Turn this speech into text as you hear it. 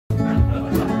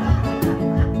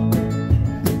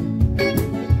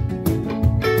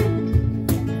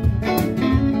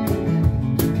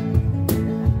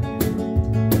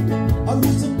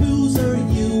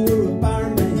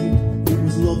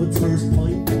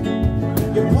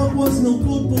was no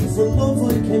good, but for love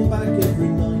I came back every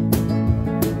night.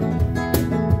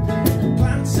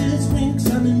 Glances, winks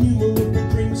and innumerable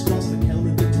drinks crossed the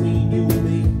counter between you and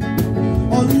me.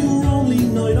 On your only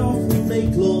night off we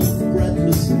make love,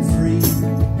 breathless and free.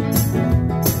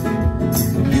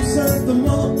 You served them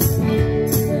up,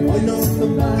 I knocked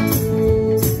them back.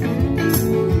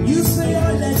 You say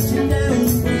I let you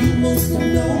down, but you must have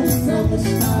known from the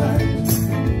start.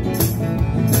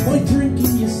 My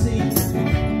drinking, you see,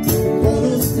 brought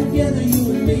us together,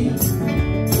 you and me.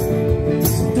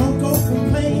 So don't go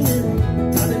complaining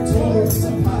that it tore us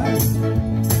apart.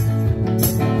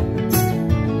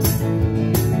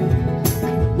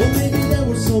 Well, maybe there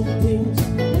were some things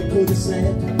I could have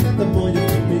said that might have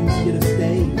convinced you to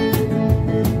stay.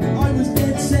 I was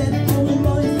dead set on a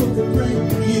life of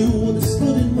regret, you would have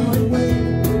stood in my way.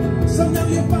 So now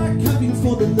you're back having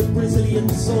fun in the Brazilian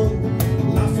sun,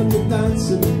 laughing and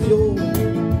dancing and pure.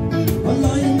 I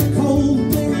lie in the cold,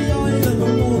 bleary-eyed and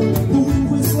alone, the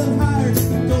wind whistling hard at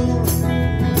the door.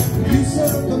 You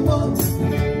served them up,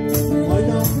 I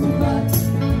knocked them back.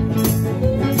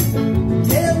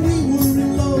 Yeah, we were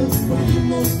in love, but you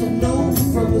must have known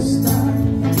from the start.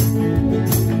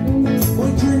 My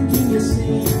drinking, you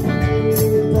see,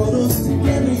 brought us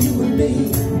together, you and me.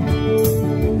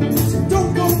 So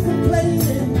don't go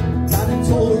complaining that it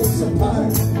tore us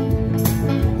apart.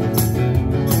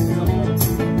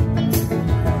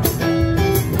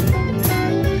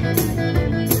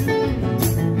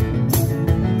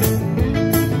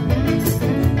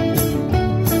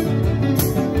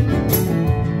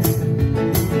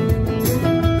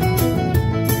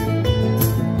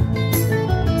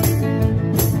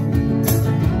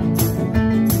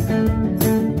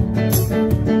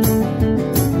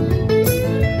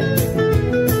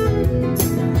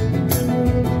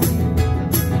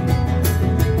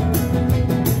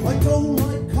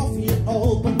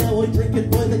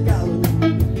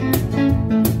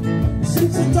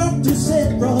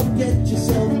 Get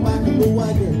yourself back in the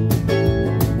wagon.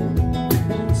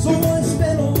 So I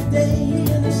spent all day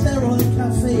in a sterile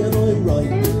cafe and I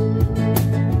write.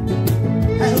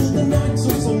 How the nights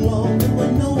are so long and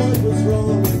I know I was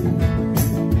wrong.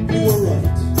 You were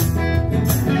right.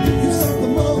 You served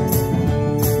them up,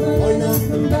 I knocked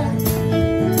them back.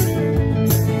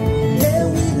 Yeah,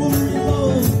 we were in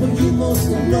love, but you must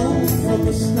have known from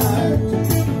the start.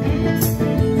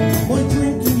 My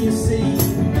drinking, you see,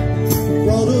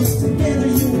 brought us together,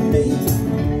 you and me.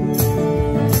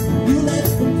 You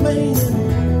left complaining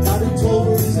that it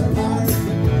tore us apart.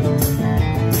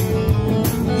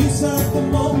 You served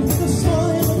them up with the sun.